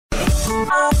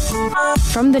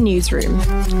From the newsroom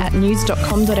at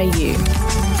news.com.au.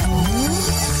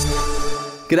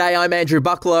 G'day, I'm Andrew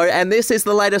Bucklow, and this is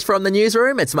the latest from the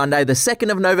newsroom. It's Monday, the 2nd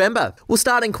of November. We'll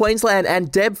start in Queensland, and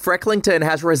Deb Frecklington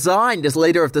has resigned as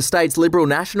leader of the state's Liberal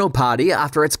National Party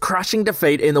after its crushing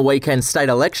defeat in the weekend state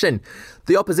election.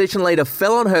 The opposition leader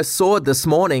fell on her sword this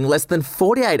morning, less than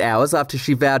 48 hours after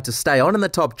she vowed to stay on in the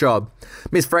top job.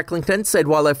 Ms Frecklington said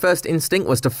while her first instinct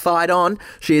was to fight on,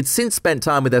 she had since spent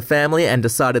time with her family and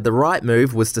decided the right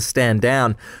move was to stand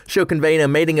down. She'll convene a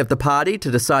meeting of the party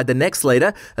to decide the next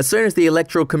leader as soon as the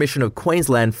Electoral Commission of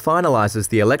Queensland finalises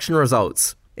the election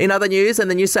results. In other news,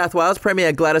 and the New South Wales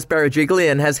Premier Gladys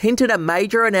Berejiklian has hinted a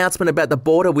major announcement about the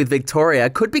border with Victoria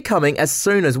could be coming as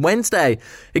soon as Wednesday.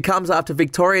 It comes after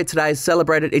Victoria today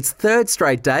celebrated its third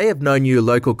straight day of no new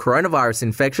local coronavirus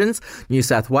infections. New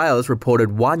South Wales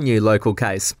reported one new local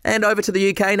case. And over to the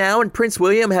UK now, and Prince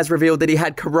William has revealed that he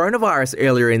had coronavirus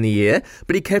earlier in the year,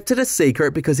 but he kept it a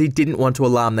secret because he didn't want to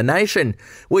alarm the nation.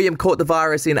 William caught the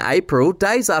virus in April,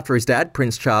 days after his dad,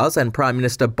 Prince Charles, and Prime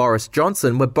Minister Boris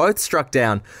Johnson were both struck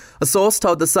down. A source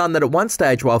told The Sun that at one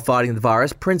stage while fighting the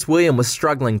virus, Prince William was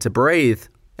struggling to breathe.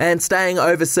 And staying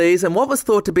overseas, and what was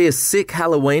thought to be a sick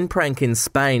Halloween prank in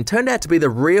Spain turned out to be the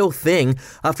real thing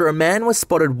after a man was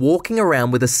spotted walking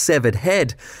around with a severed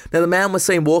head. Now, the man was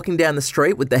seen walking down the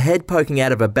street with the head poking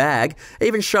out of a bag,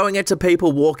 even showing it to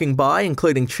people walking by,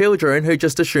 including children who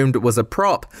just assumed it was a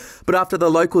prop. But after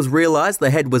the locals realised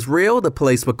the head was real, the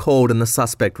police were called and the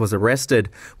suspect was arrested.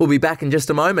 We'll be back in just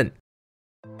a moment.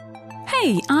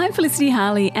 Hey, I'm Felicity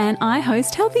Harley and I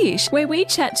host Healthyish, where we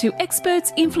chat to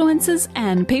experts, influencers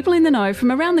and people in the know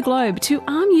from around the globe to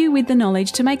arm you with the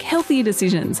knowledge to make healthier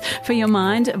decisions for your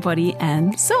mind, body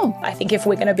and soul. I think if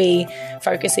we're going to be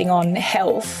focusing on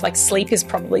health, like sleep is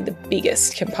probably the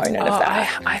biggest component of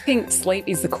that. I think sleep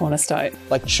is the cornerstone.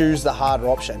 Like choose the harder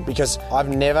option, because I've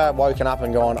never woken up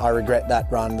and gone, I regret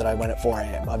that run that I went at 4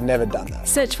 a.m. I've never done that.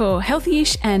 Search for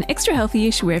Healthyish and Extra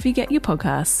Healthyish wherever you get your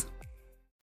podcasts.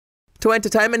 To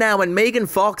entertainment now, and Megan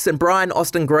Fox and Brian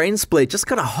Austin Green's split just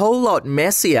got a whole lot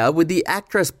messier, with the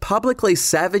actress publicly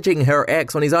savaging her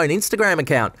ex on his own Instagram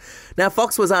account. Now,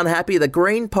 Fox was unhappy that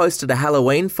Green posted a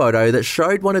Halloween photo that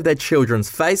showed one of their children's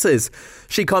faces.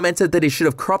 She commented that he should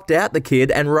have cropped out the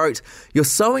kid and wrote, "You're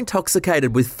so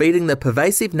intoxicated with feeding the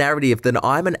pervasive narrative that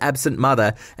I'm an absent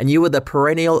mother and you are the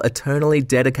perennial, eternally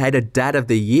dedicated dad of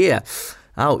the year."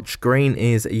 Ouch, Green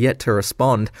is yet to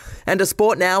respond. And to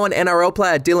sport now, and NRL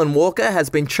player Dylan Walker has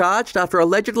been charged after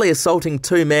allegedly assaulting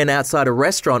two men outside a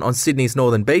restaurant on Sydney's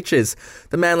northern beaches.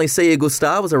 The Manly Sea Eagle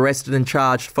star was arrested and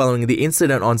charged following the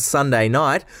incident on Sunday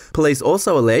night. Police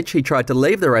also allege he tried to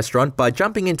leave the restaurant by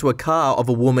jumping into a car of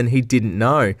a woman he didn't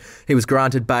know. He was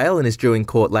granted bail and is due in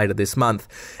court later this month.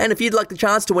 And if you'd like the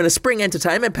chance to win a spring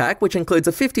entertainment pack, which includes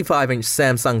a 55-inch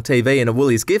Samsung TV and a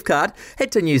Woolies gift card,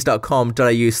 head to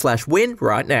news.com.au/win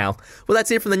right now. Well,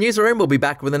 that's it from the newsroom. We'll be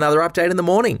back with another update in the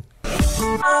morning.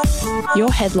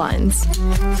 Your headlines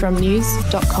from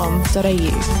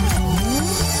news.com.au.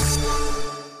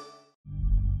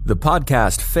 The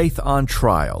podcast Faith on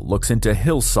Trial looks into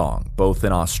Hillsong, both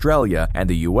in Australia and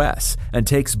the US, and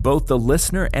takes both the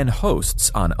listener and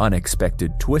hosts on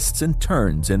unexpected twists and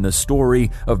turns in the story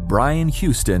of Brian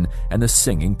Houston and the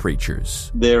Singing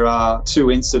Preachers. There are two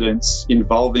incidents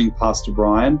involving Pastor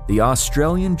Brian. The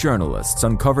Australian journalists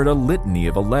uncovered a litany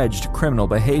of alleged criminal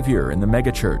behavior in the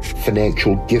megachurch.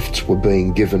 Financial gifts were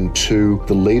being given to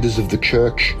the leaders of the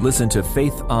church. Listen to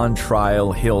Faith on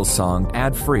Trial Hillsong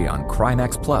ad-free on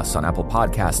Crimex Plus on Apple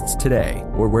Podcasts today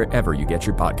or wherever you get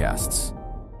your podcasts.